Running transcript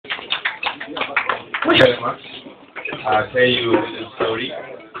Thank you very much. I'll tell you the story.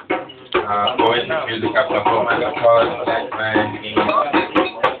 Poetic musical performance called Blackman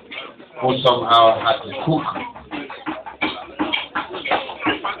who somehow had to cook.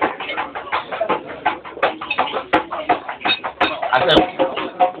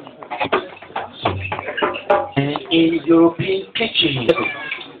 In European kitchen,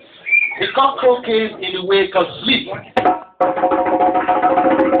 the cockroach came in the wake of sleep.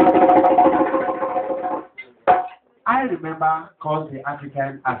 I remember calling the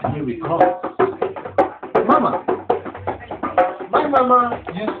African as here we come. Mama, my mama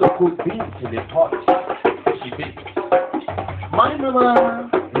used to cook beans in a pot. She did. My mama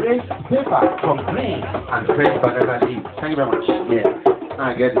raised paper from grain and fresh banana leaves. Thank you very much. Yeah,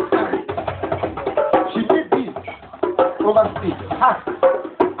 I get it. She did this overseas, hacked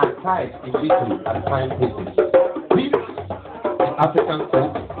and tied in little and fine pieces. This, the African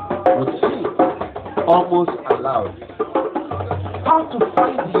cook, would sing almost aloud. How to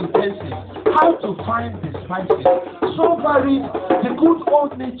find the utensils, how to find the spices. So varied the good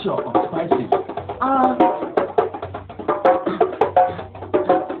old nature of spices.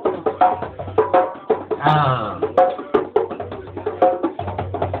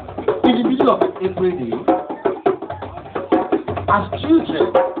 In the middle of every day, as children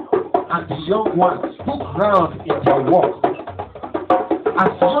and the young ones look round in their walk,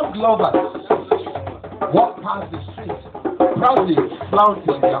 as young lovers walk past the street, proudly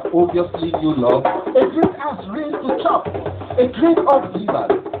flaunting their obviously new love, a great ass raised to chop, a great of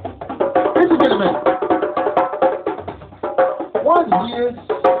givers. Ladies and gentlemen, one hears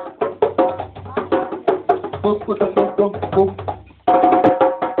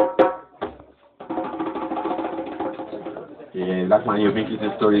yeah, that's why you're making the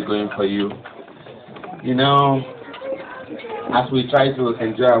story going for you. You know, as we try to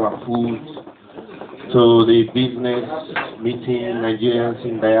enjoy our food, to the business meeting, Nigerians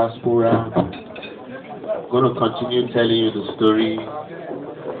in diaspora, I'm going to continue telling you the story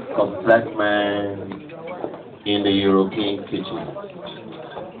of Black man in the European kitchen.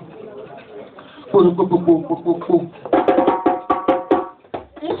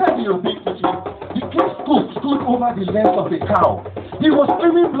 Inside the European kitchen, the king's cook stood over the leg of a cow. He was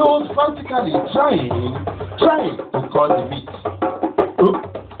screaming blows frantically, trying to cut the meat.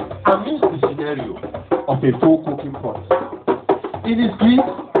 Amidst the scenario of a full cooking pot. In his greed,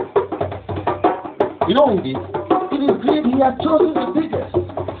 you know what he did? In his greed, he had chosen the biggest.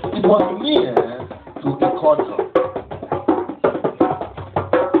 It was near to a cauldron.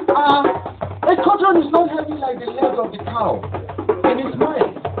 A cauldron is not heavy like the leg of the cow. In his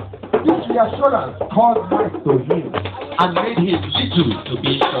mind, this reassurance called life to him and made him little to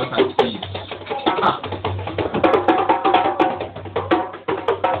be short and sweet.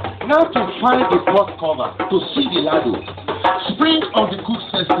 Now to find the pot cover to see the ladle, spring of the cook's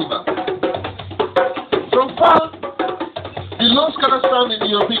festival. From far, the low scatter sound in the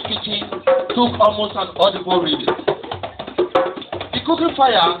European kitchen took almost an audible reading. The cooking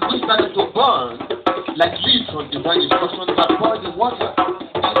fire, which started to burn like leaves from divine instruction, had poured the water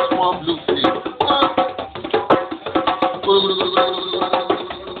in a small blue flame.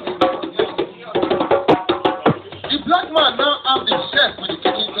 The black man now asked the chef with the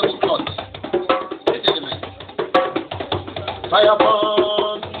kitchen table cloth. Fire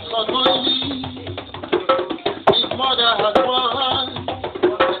burns unknowingly, his mother has won.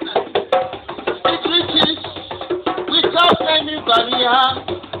 It reaches without any barrier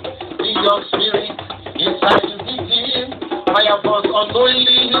in your spirit, inside his victim. Fire burns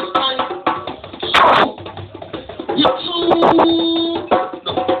unknowingly his mind.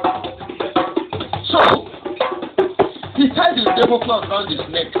 So he tied his tablecloth around his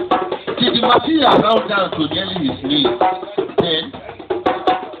neck till the material round down to nearly his knees. Then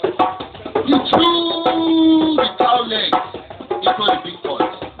he threw the cow legs into the big pot.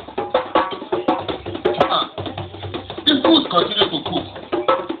 The food continued to cook.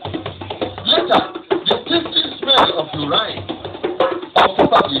 Later, the tasty smell of urine, or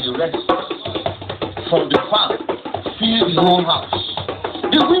probably the rest, from the farm filled the whole house.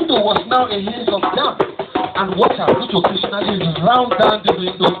 The window was now a haze of damp and water which occasionally round down the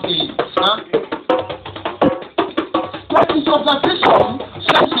window pane. Like his observation,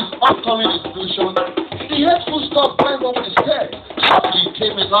 since his upcoming explosion, the headful stop climbed up the stairs. Suddenly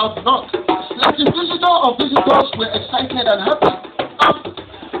came a loud knock. Like the visitor or visitors were excited and happy.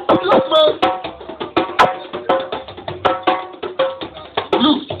 Blackman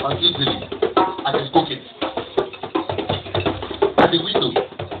looked uneasily at his cooking at the window.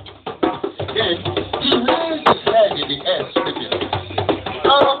 Then he raised his head in the air, sleeping.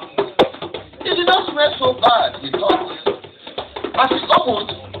 He did not smelled so bad, he thought. As he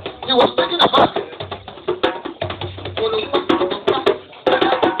opened, he was taken aback.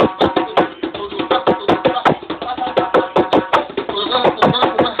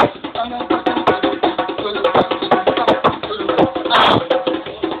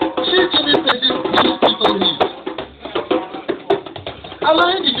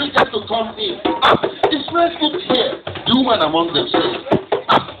 Allowing the new guest to come in. It smells good here. The woman among them said,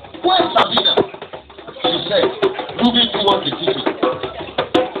 where's Sabina? She said, moving towards the kitchen.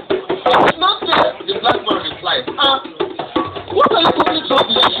 It's not there, the black man replied. What are you cooking so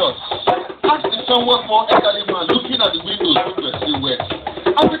delicious? Asked the somewhat more elderly man looking at the windows which were still wet.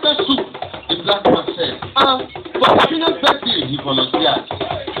 African soup, the black man said. For Sabina's birthday, he volunteered.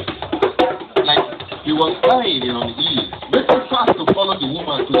 Like he was lying in unease, making fast to follow the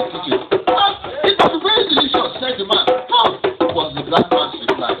woman to the kitchen. It was very delicious, said the man. Was the black man's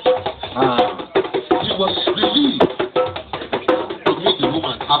reply. He was relieved to meet the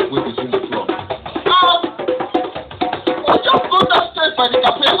woman halfway between the floor. We just go downstairs by the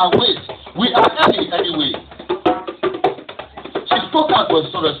cafe and wait. We are early anyway. She spoke out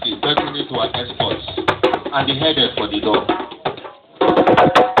boisterously, beckoning to her escorts, and they headed for the door.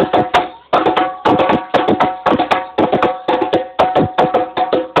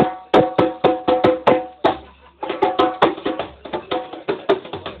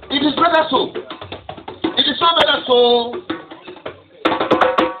 It is better so. It is so better so,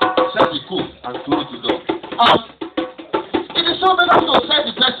 said the cook and closed the door. It is so better so, said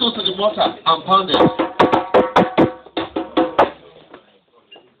the vessel to the mortar and pounded.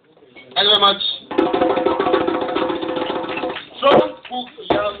 Thank you very much. Strong cook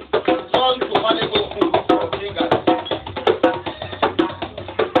yam, strong to manage food for fingers.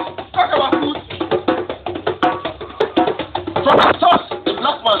 Talk about food. From the source, the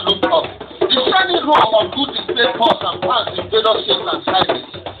black man looked up. The shining row of good displayed pots and pans in various shapes and sizes,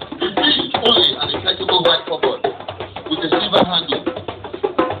 revealed only an impeccable white cupboard with a silver handle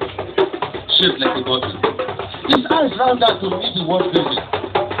shaped like a bottle. His eyes ran down to meet the wash basin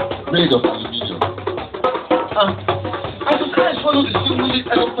made of aluminium. As his eyes followed the seemingly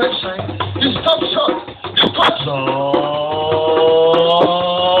eloquent shine, he stopped short. The pot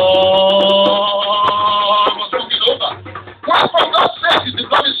was looking over. While from God's sake is the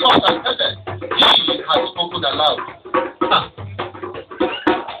bloody salt and pepper, he had spoken aloud.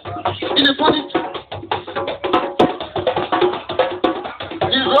 In a panic,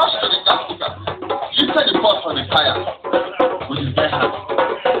 he rushed to the gas cooker, lifted the pot from the fire with his bare hand,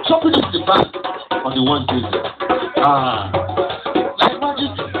 chopping off the back on the one table. Like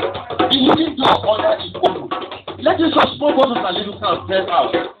magic, the hidden door under is open, letting some small bottles and little sounds burst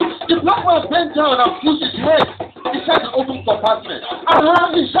out. The black man bent down and pushed his head inside the open compartment.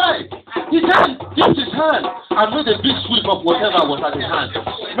 Inside! He then dipped his hand and made a big sweep of whatever was at his hand.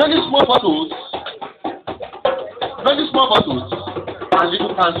 Many small bottles and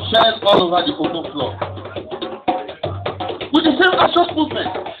little cans shed all over the open floor. With the same cautious movement,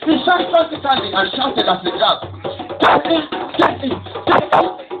 he sat frantically and shouted as he grabbed, "Get in! Get in! Get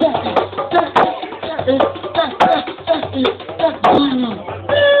in! Get in! Get in! Get in! Get in! Get in!"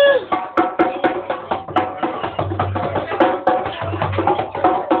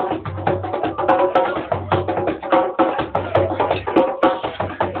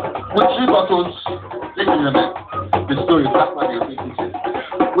 With three bottles, let me remember the story back when they were thinking.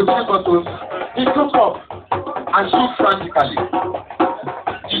 With three bottles, he took up and shook frantically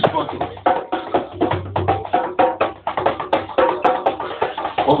each bottle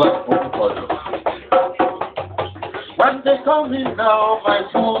over the open bottle. When they come in now, my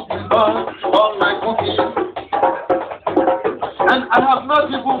food is gone, all my cooking, and I have not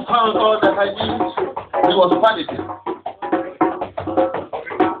even found all that I need. He was panicking.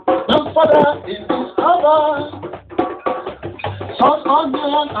 Look further in this cupboard. Salt,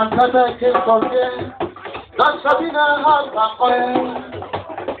 onion, and pepper came from there. That Sabina had an oil.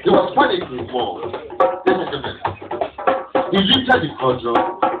 He was panicking more. Listen to me. He lifted the cauldron,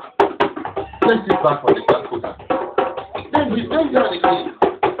 placed it back on the gas cooker. Then he bent down again,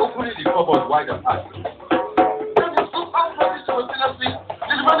 opening the cupboard wide apart. Then he took out from it simultaneously.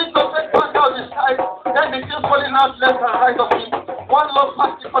 The remaining contents back down his side. Then they came falling out left and right of him. One long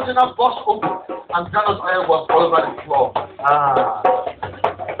plastic container burst open, and gallon oil was all over the floor.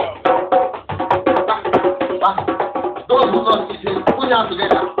 Those who not eating, put your hands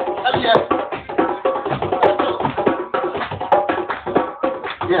together. Let me hear.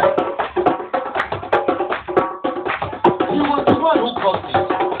 Yeah. He was the one who got it.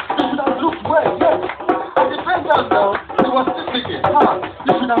 You should have looked well, yes. At the same time now, he was still thinking,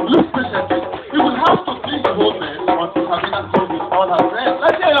 you should have looked patiently. You would have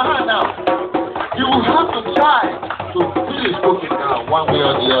one way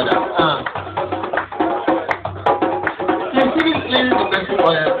or the other. He didn't clean the person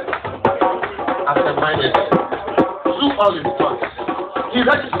oil absent-minded. Through all his thoughts, he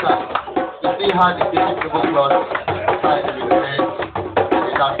registered to see how the kitchen tablecloth started with the head and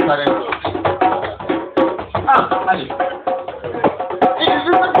it had started. Ali. It is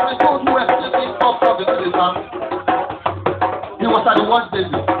written for the those who were sleeping up the Islam. He was at the wash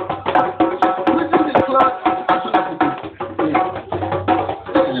basin. Within the cloth as soon as it is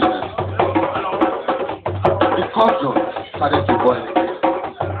the culture started to boil again.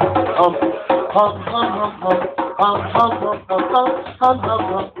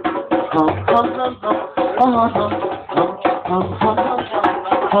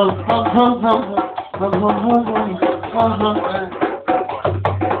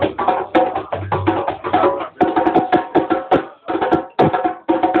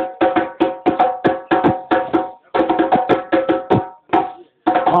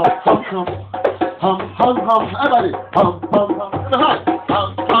 Everybody,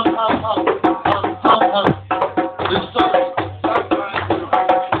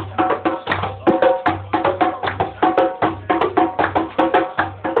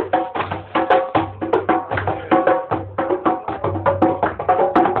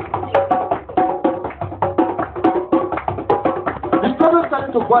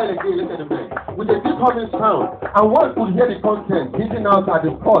 to boil again, listen to me, with a deep humming sound, and one could hear the content hitting out at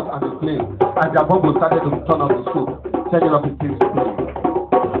the pot and the flame as their bubble started to turn up the soup, turning up the steam flame,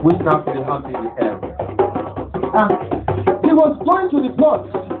 which now filled the house in the air. He was going to the pot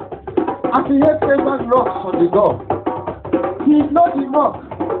as he heard several knocks on the door. He ignored the knock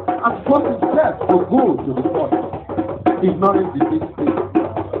and forced himself to go to the pot, ignoring the big thing.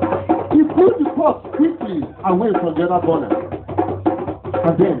 He flew the pot quickly away from the other burner,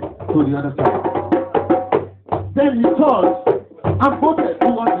 and then to the other side. Then he turned and bolted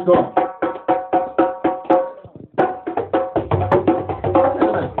towards the door.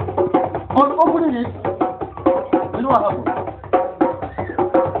 On opening it, you know what happened?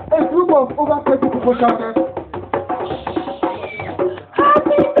 A group of over 30 people shouted,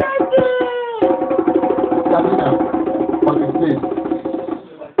 "Happy birthday!" Sabina on the stage.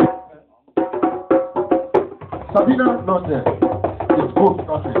 Sabina not there.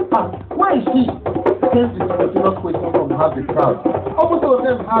 Where is she? Came the continuous question from half the crowd. Almost all of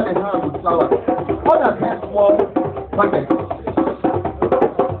them had a hand with flowers. Others had small packets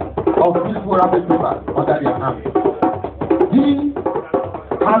of beautiful wrapping paper under their hands. He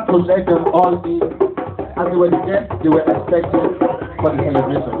had to let them all in, and they were the guests they were expecting for the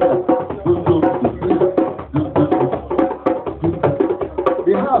celebration.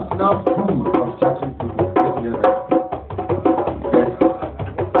 The house now full of chatting people.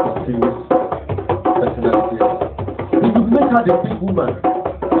 The big woman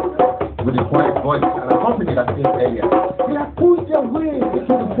with the quiet voice and a company that came earlier. They had pushed their way into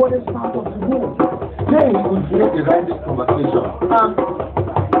the quietest part of the room. There he could hear the rising conversation. And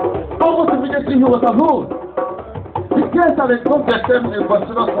almost immediately he was alone. The guests had exposed themselves in a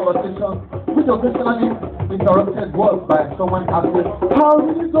continuous conversation, which occasionally interrupted was by someone asking, "How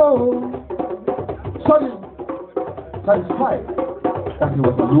did it go?" Suddenly, satisfied that he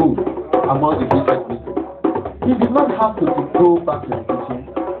was alone among the different people, he did not have to go back to the kitchen.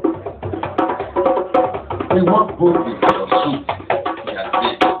 He walked boldly to the soup he had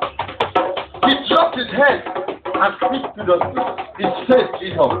made. He dropped his head and speak furiously. His face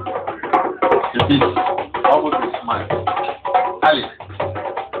lit up. The beast, almost a smile. Ali.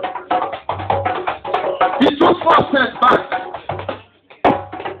 He took 4 steps back.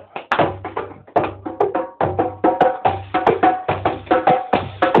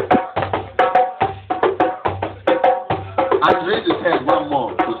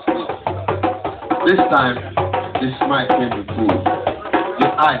 This time, the smile came with food. The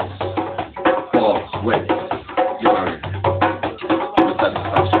eyes for wet, glimmering with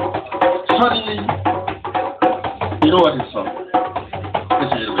satisfaction. Suddenly, you know what he saw?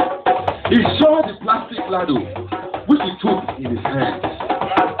 Listen to me. He saw the plastic ladle which he took in his hands.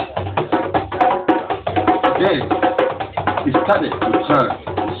 Then, he started to turn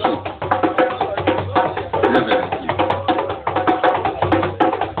the soup. Reverently.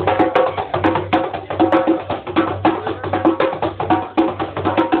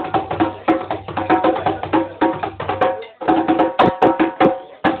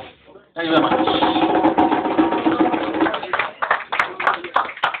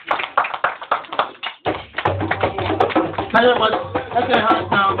 Thank you very much. Let's get hands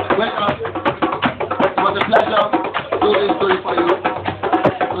down. Welcome. It was a pleasure doing this story for you.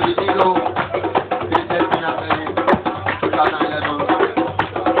 So the NIDO, the 2011.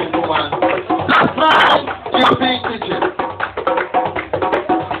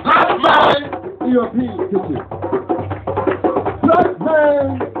 kitchen.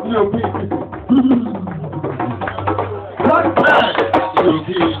 Blackman European kitchen. Blackman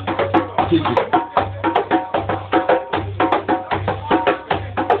European kitchen.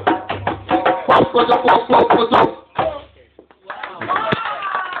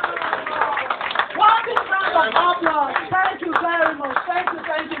 Thank you very much.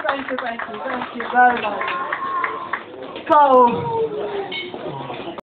 Thank you very much. So,